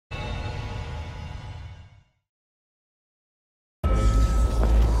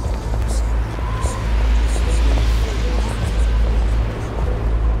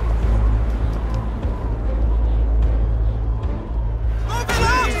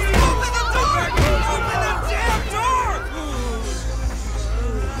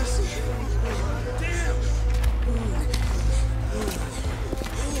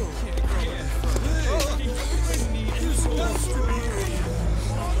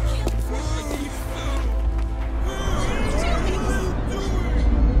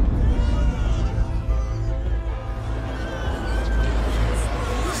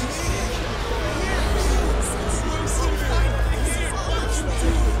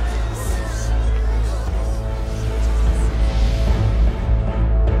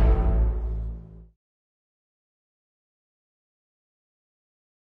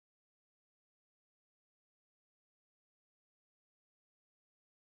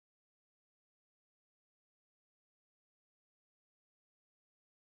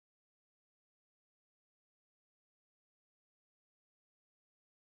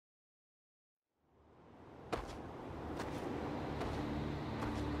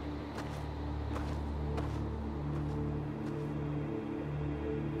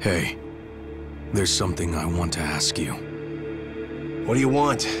Hey, there's something I want to ask you. What do you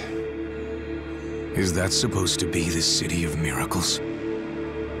want? Is that supposed to be the City of Miracles?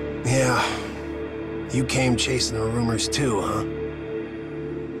 Yeah. You came chasing the rumors too, huh?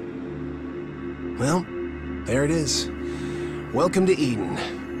 Well, there it is. Welcome to Eden,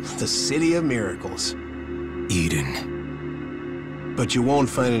 the City of Miracles. Eden. But you won't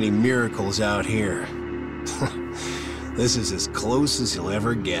find any miracles out here. This is as close as you'll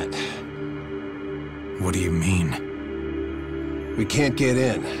ever get. What do you mean? We can't get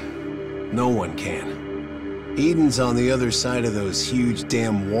in. No one can. Eden's on the other side of those huge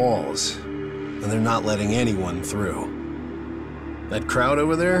damn walls, and they're not letting anyone through. That crowd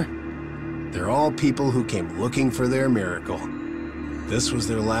over there? They're all people who came looking for their miracle. This was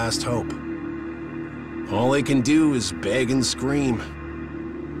their last hope. All they can do is beg and scream.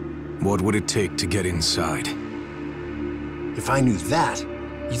 What would it take to get inside? If I knew that,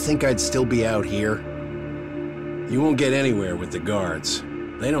 you think I'd still be out here? You won't get anywhere with the guards.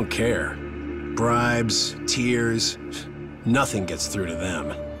 They don't care. Bribes, tears, nothing gets through to them.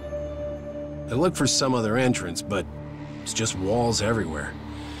 They look for some other entrance, but it's just walls everywhere.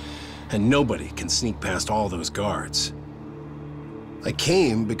 And nobody can sneak past all those guards. I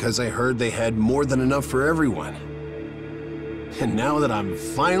came because I heard they had more than enough for everyone. And now that I'm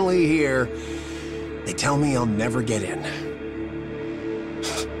finally here, they tell me I'll never get in.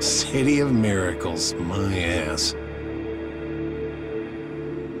 City of Miracles, my ass.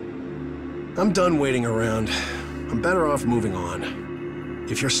 I'm done waiting around. I'm better off moving on.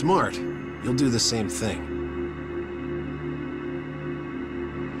 If you're smart, you'll do the same thing.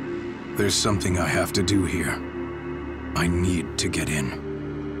 There's something I have to do here. I need to get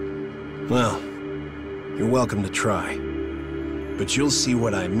in. Well, you're welcome to try. But you'll see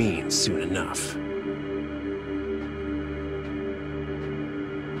what I mean soon enough.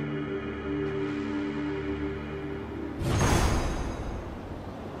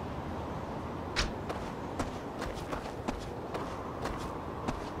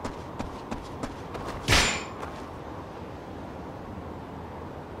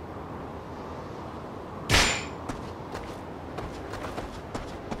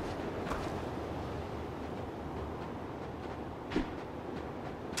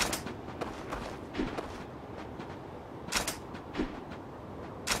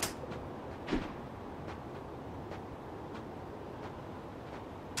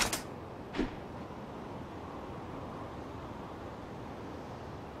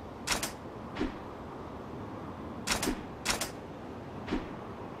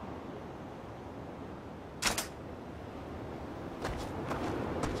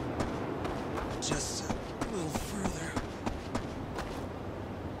 Just a little further.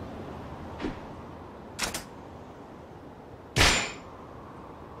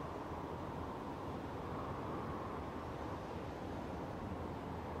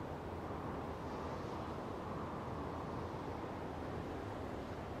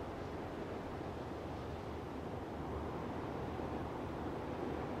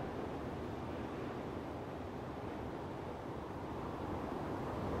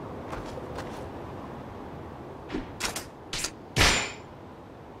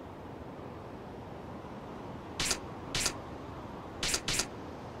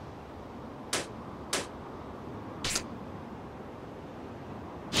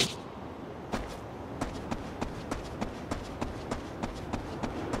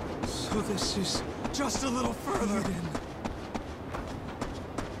 So this is just a little further.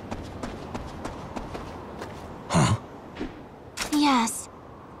 Huh? Yes.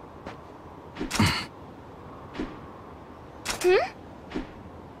 Hmm?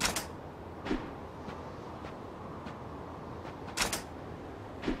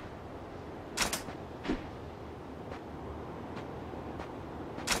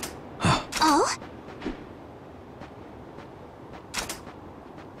 Oh?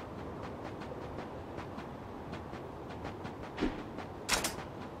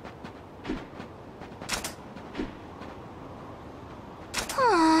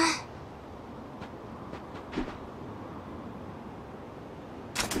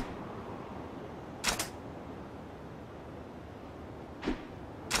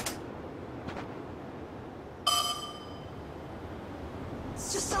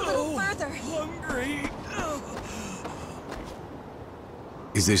 It's just a little further. Hungry.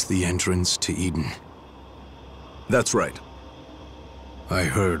 Is this the entrance to Eden? That's right. I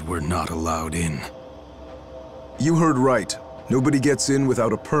heard we're not allowed in. You heard right. Nobody gets in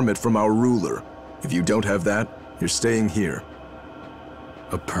without a permit from our ruler. If you don't have that, you're staying here.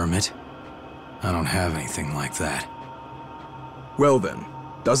 A permit? I don't have anything like that. Well then,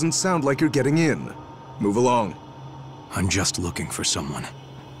 Doesn't sound like you're getting in. Move along. I'm just looking for someone.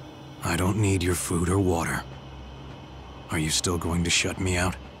 I don't need your food or water. Are you still going to shut me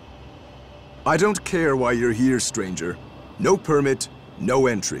out? I don't care why you're here, stranger. No permit, no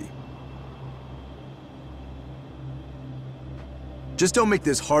entry. Just don't make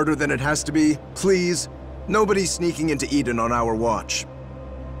this harder than it has to be, please. Nobody's sneaking into Eden on our watch.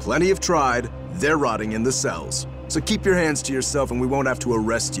 Plenty have tried, they're rotting in the cells. So keep your hands to yourself and we won't have to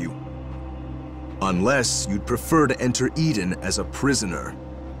arrest you. Unless you'd prefer to enter Eden as a prisoner.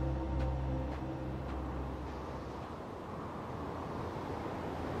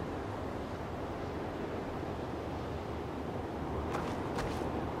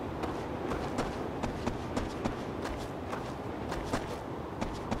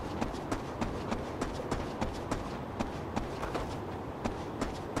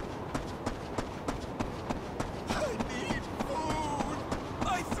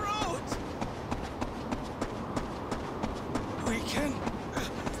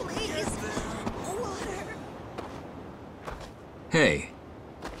 Hey.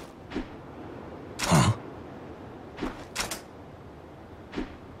 Huh?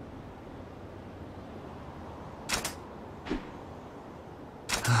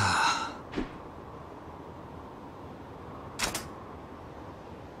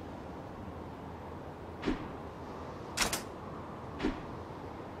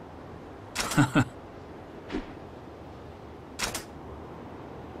 Huh?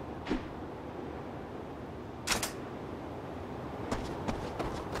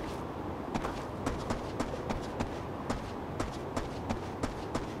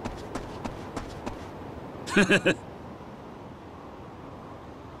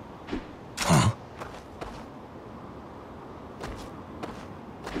 Huh?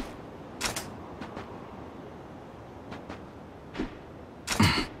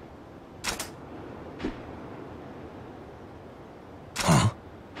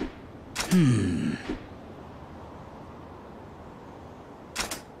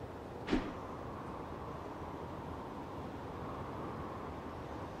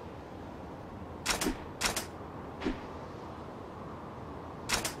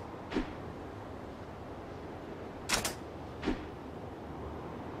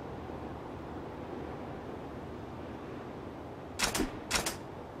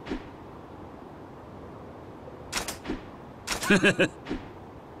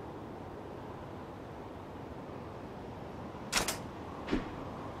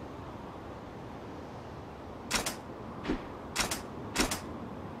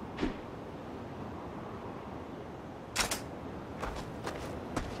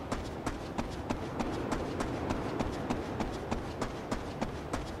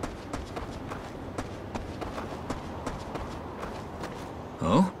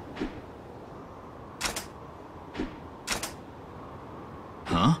 Oh?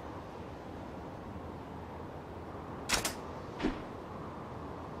 Huh?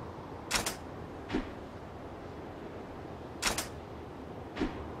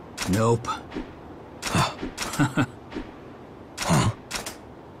 Nope. Huh?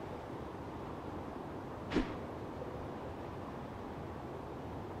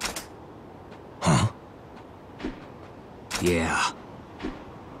 Huh? Yeah.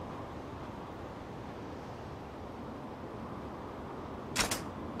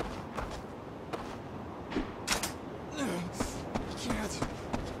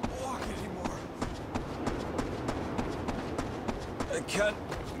 I can't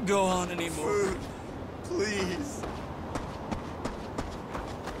go on anymore. Food, please.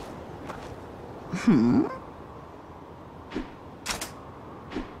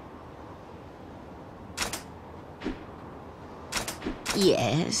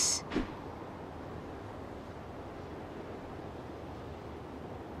 Yes.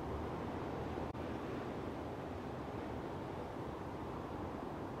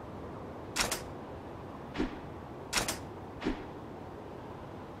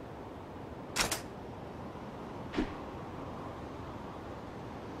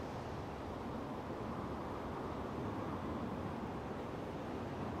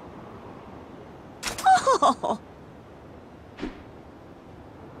 Oh.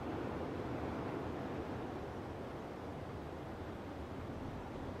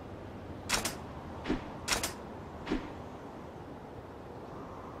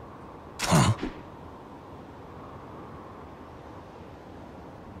 Huh?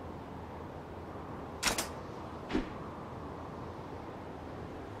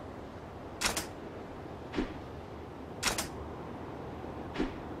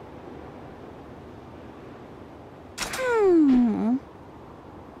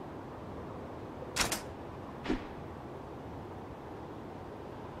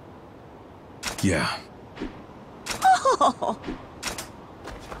 Yeah. Oh.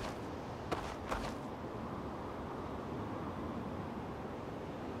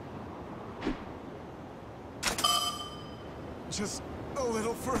 Just a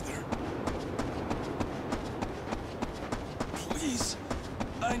little further. Please,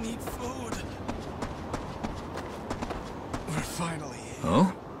 I need food. We're finally here.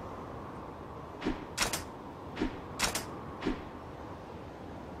 Huh?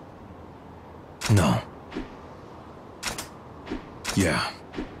 No. Yeah.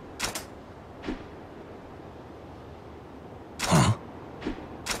 Huh?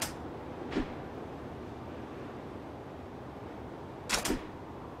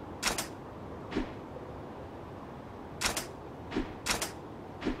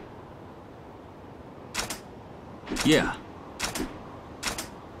 Yeah.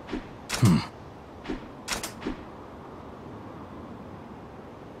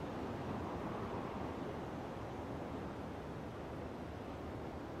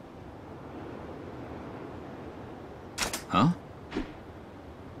 Huh?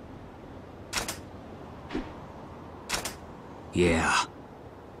 Yeah.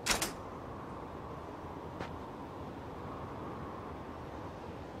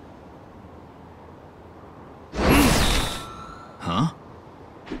 Huh?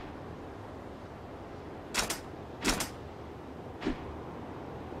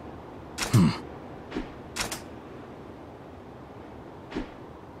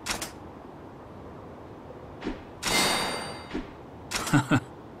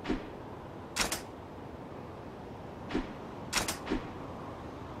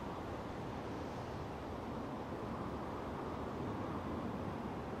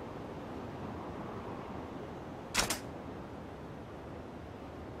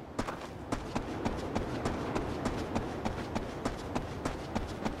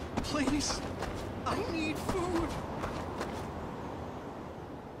 Please, I need food.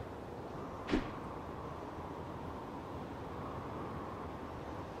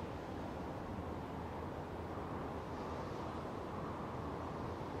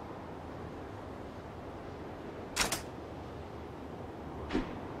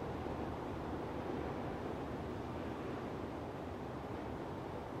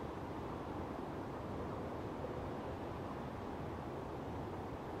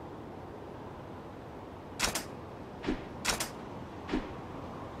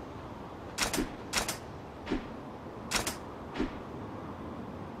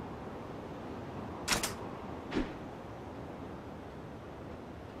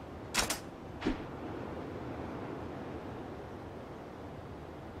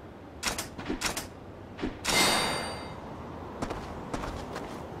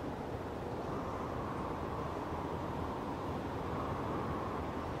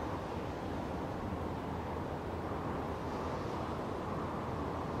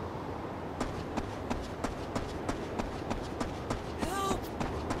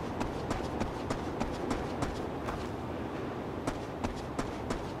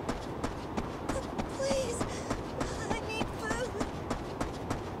 Please, I need food.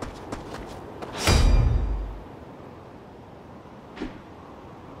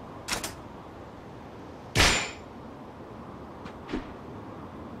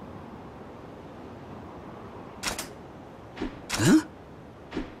 Huh?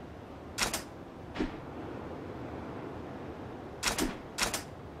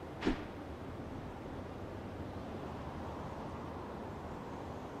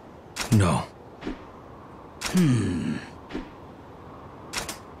 No.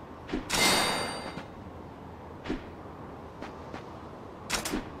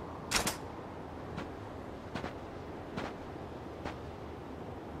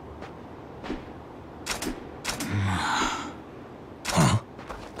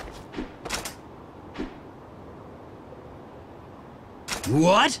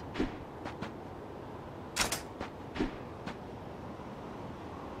 What?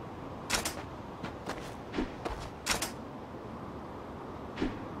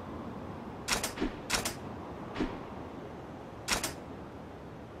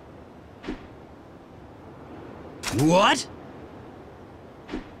 What?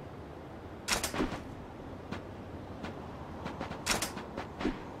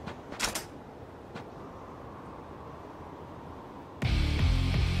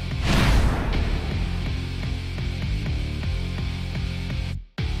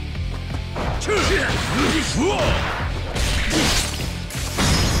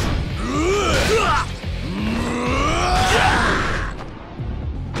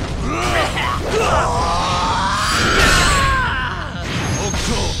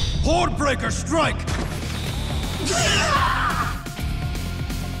 Hordebreaker strike!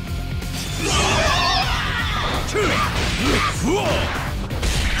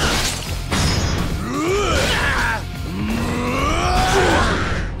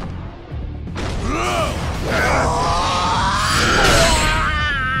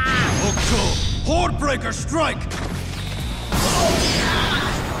 Hordebreaker strike!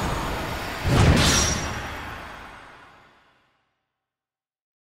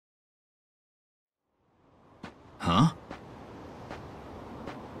 Huh?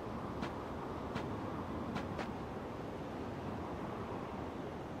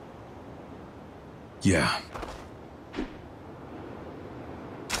 Yeah.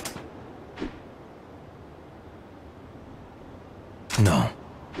 No.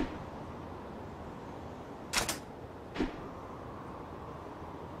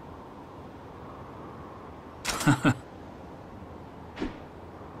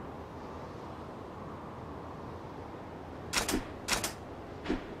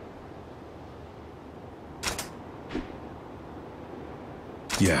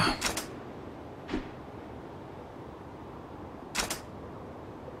 Yeah.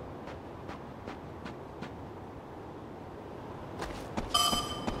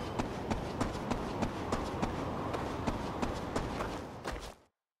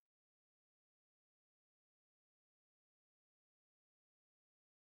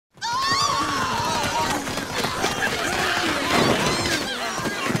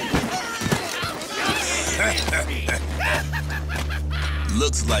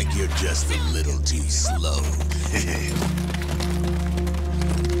 Looks like you're just a little too slow.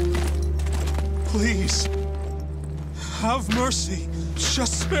 Please. Have mercy.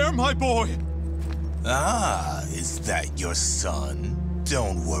 Just spare my boy. Ah, is that your son?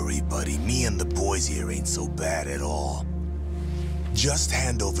 Don't worry, buddy. Me and the boys here ain't so bad at all. Just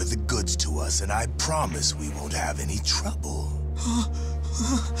hand over the goods to us, and I promise we won't have any trouble.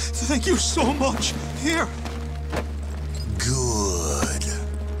 Thank you so much. Here. Good.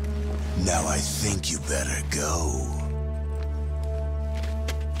 Now I think you better go.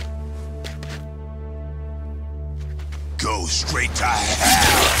 Go straight to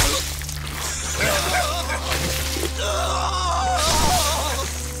hell!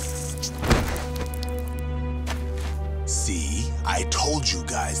 See? I told you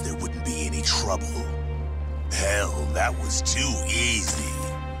guys there wouldn't be any trouble. Hell, that was too easy.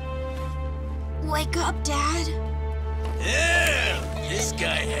 Wake up, Dad. Yeah, this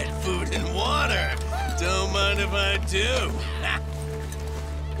guy had food and water. Don't mind if I do.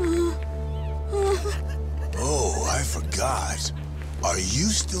 Oh, I forgot. Are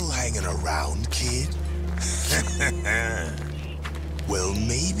you still hanging around, kid? Well,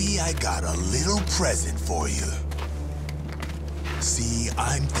 maybe I got a little present for you. See,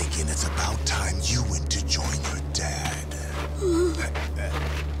 I'm thinking it's about time you went to join your dad.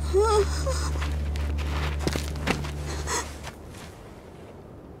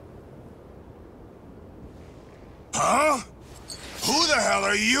 Huh? Who the hell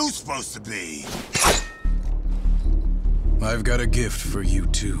are you supposed to be? I've got a gift for you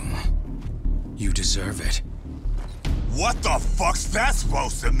too. You deserve it. What the fuck's that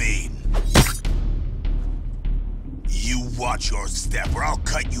supposed to mean? You watch your step or I'll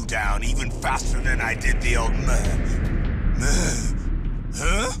cut you down even faster than I did the old man.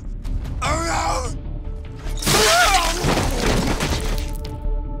 Huh? Oh no!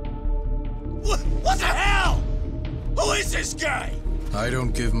 What the hell? Who is this guy? I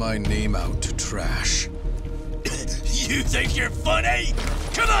don't give my name out to trash. You think you're funny?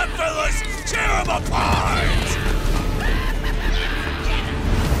 Come on, fellas! Tear him apart!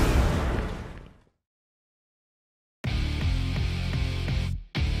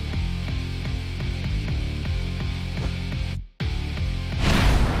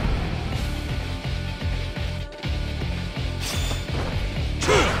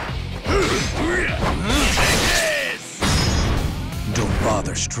 Don't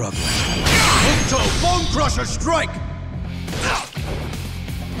bother struggling. Hooktoe, Bone Crusher strike!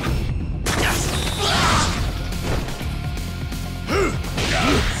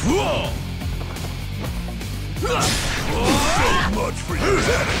 So much for your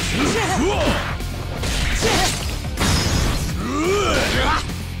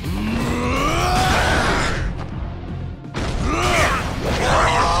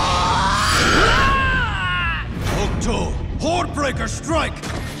Hooktoe, Hordebreaker strike!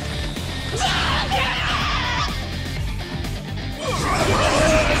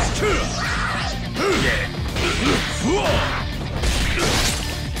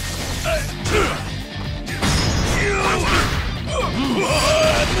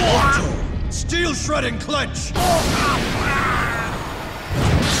 Steel shredding clench!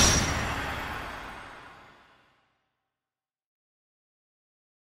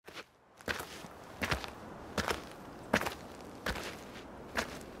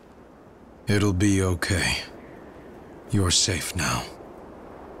 It'll be okay. You're safe now.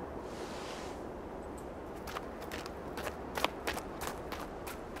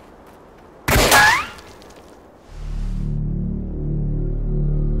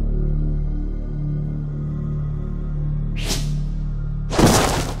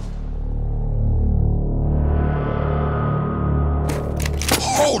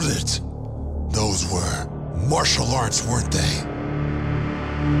 Hold it! Those were martial arts, weren't they?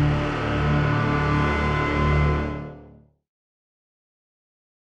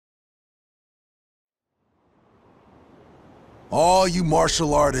 All you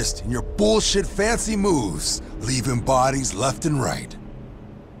martial artists and your bullshit fancy moves, leaving bodies left and right.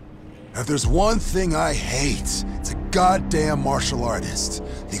 If there's one thing I hate, it's a goddamn martial artist.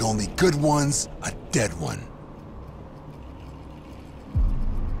 The only good one's a dead one.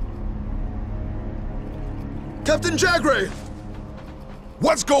 Captain Jagray!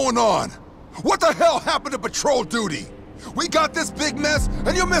 What's going on? What the hell happened to patrol duty? We got this big mess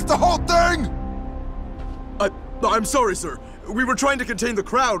and you missed the whole thing? I'm sorry, sir. We were trying to contain the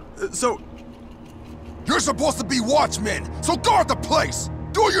crowd, so... You're supposed to be watchmen, so guard the place!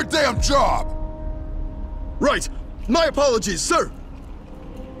 Do your damn job! Right! My apologies, sir!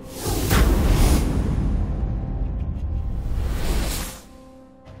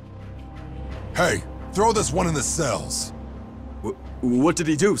 Hey, throw this one in the cells. What did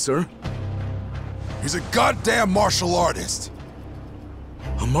he do, sir? He's a goddamn martial artist.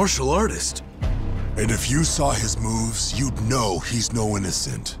 A martial artist? And if you saw his moves, you'd know he's no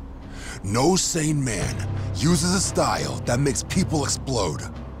innocent. No sane man uses a style that makes people explode.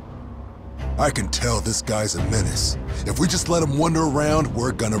 I can tell this guy's a menace. If we just let him wander around,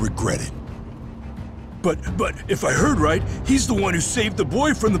 we're gonna regret it. But if I heard right, he's the one who saved the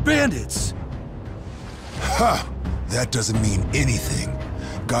boy from the bandits. Ha! That doesn't mean anything.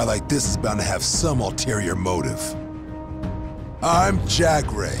 A guy like this is bound to have some ulterior motive. I'm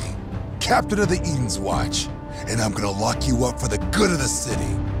Jagray, captain of the Eden's Watch, and I'm gonna lock you up for the good of the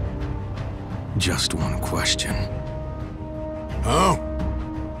city. Just one question. Huh?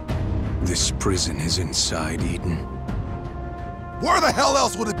 This prison is inside Eden. Where the hell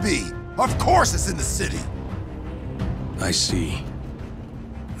else would it be? Of course it's in the city. I see.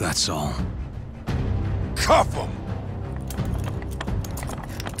 That's all. Cuff him!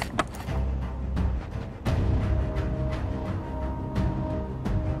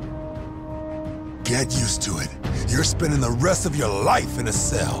 Get used to it. You're spending the rest of your life in a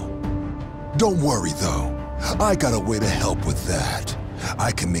cell. Don't worry, though. I got a way to help with that.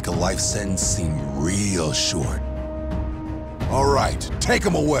 I can make a life sentence seem real short. All right, take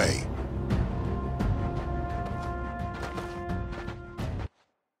him away.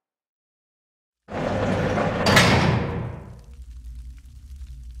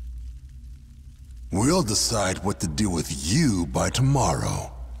 We'll decide what to do with you by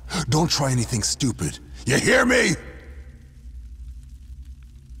tomorrow. Don't try anything stupid. You hear me?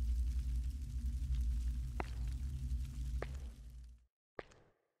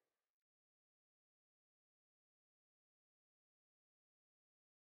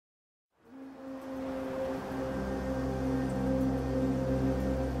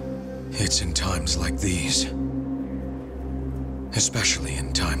 It's in times like these. Especially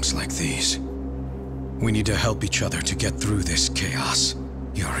in times like these. We need to help each other to get through this chaos,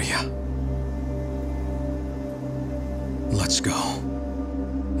 Yuria. Let's go.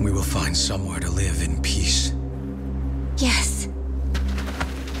 We will find somewhere to live in peace. Yes.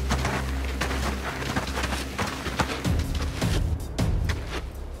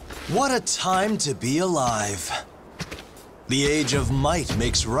 What a time to be alive. The age of might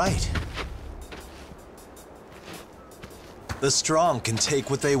makes right. The strong can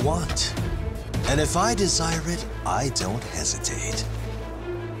take what they want. And if I desire it, I don't hesitate.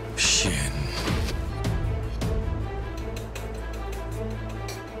 Shin.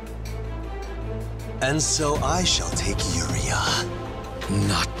 And so I shall take Yuria.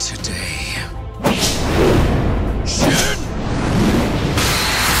 Not today. Shin!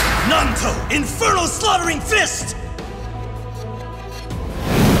 Nanto! Infernal Slaughtering Fist!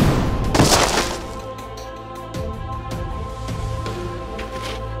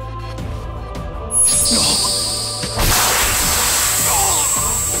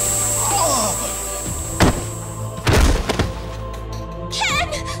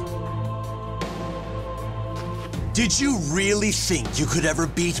 Did you really think you could ever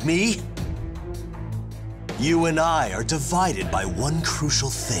beat me? You and I are divided by one crucial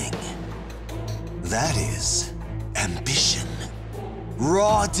thing. That is ambition.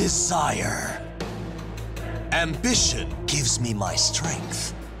 Raw desire. Ambition gives me my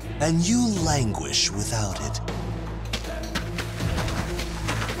strength, and you languish without it.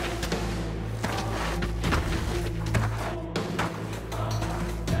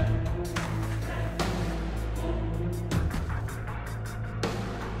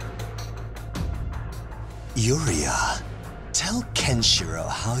 Yuria, tell Kenshiro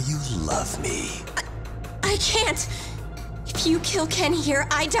how you love me. I can't. If you kill Ken here,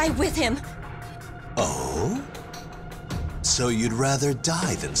 I die with him. Oh? So you'd rather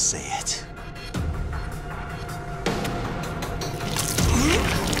die than say it?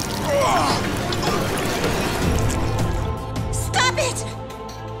 Stop it!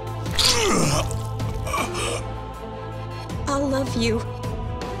 I'll love you.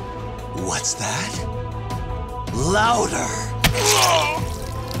 What's that? Louder!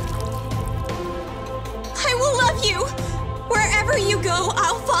 I will love you! Wherever you go,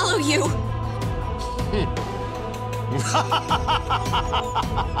 I'll follow you!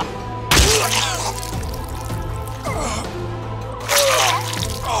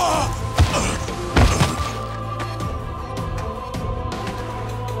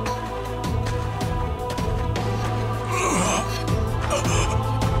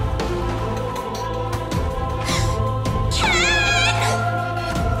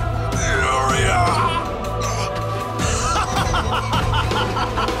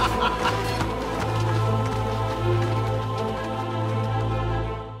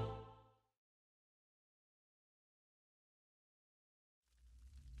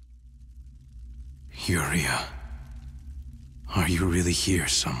 Yuria, are you really here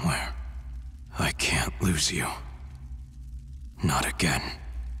somewhere? I can't lose you. Not again.